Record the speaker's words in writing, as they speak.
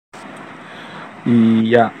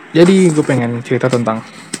Iya, jadi gue pengen cerita tentang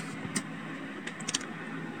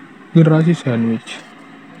generasi sandwich.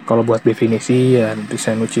 Kalau buat definisi ya, di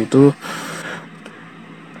sandwich itu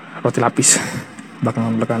roti lapis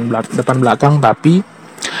depan belakang, tapi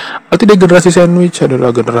arti dari generasi sandwich adalah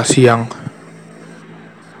generasi yang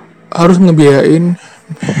harus ngebiayain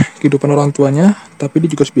kehidupan orang tuanya, tapi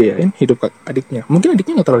dia juga harus biayain hidup adiknya. Mungkin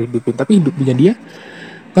adiknya nggak terlalu hidupin, tapi hidupnya dia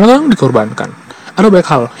kadang-kadang dikorbankan. Ada banyak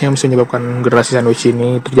hal yang bisa menyebabkan generasi sandwich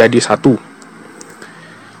ini terjadi. Satu,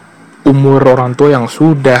 umur orang tua yang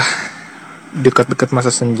sudah dekat-dekat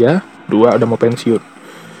masa senja. Dua, udah mau pensiun.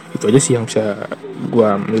 Itu aja sih yang bisa gue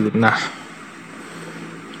milih. Nah,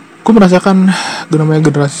 gue merasakan namanya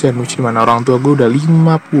generasi sandwich, dimana orang tua gue udah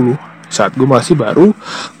 50 saat gue masih baru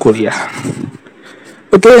kuliah.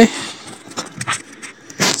 Oke,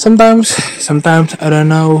 sometimes I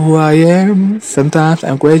don't know who I am. Sometimes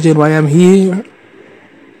I'm question why I'm here.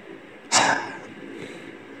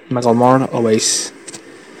 Macklemore always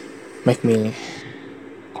make me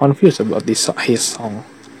confused about his song.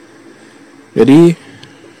 Jadi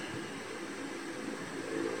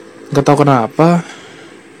nggak tahu kenapa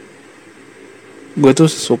gue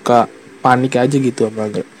tuh suka panik aja gitu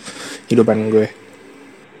sama hidupan gue,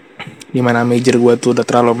 dimana major gue tuh udah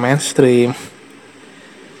terlalu mainstream,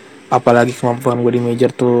 apalagi kemampuan gue di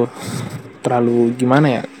major tuh terlalu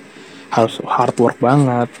gimana ya, harus hard work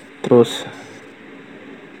banget. Terus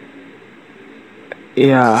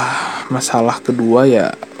ya masalah kedua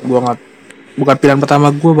ya, gue nggak, bukan pilihan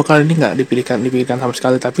pertama gue bakal ini nggak dipilihkan sama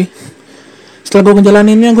sekali, tapi setelah gue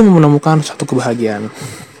ngejalaninnya gue menemukan satu kebahagiaan.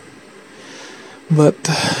 But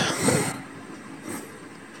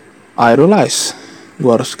I realize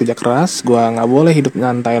gue harus kerja keras, gue nggak boleh hidup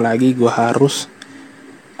nyantai lagi, gue harus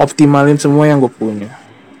optimalin semua yang gue punya,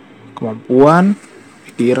 kemampuan,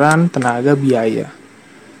 pikiran, tenaga, biaya.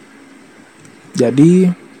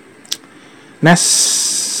 Jadi next,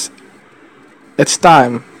 it's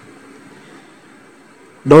time.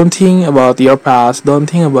 Don't think about your past, don't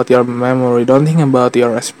think about your memory, don't think about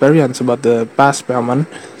your experience about the past moment.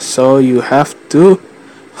 So you have to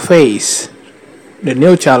face the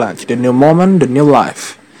new challenge, the new moment, the new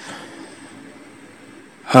life.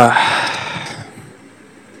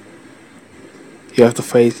 You have to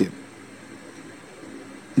face it.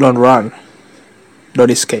 Don't run,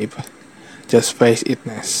 don't escape, just face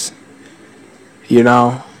itness. You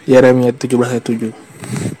know, Yeremia 17:7.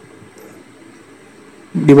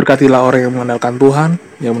 Diberkatilah orang yang mengandalkan Tuhan,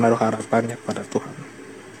 yang menaruh harapannya pada Tuhan.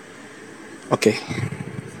 Oke.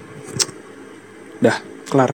 Dah.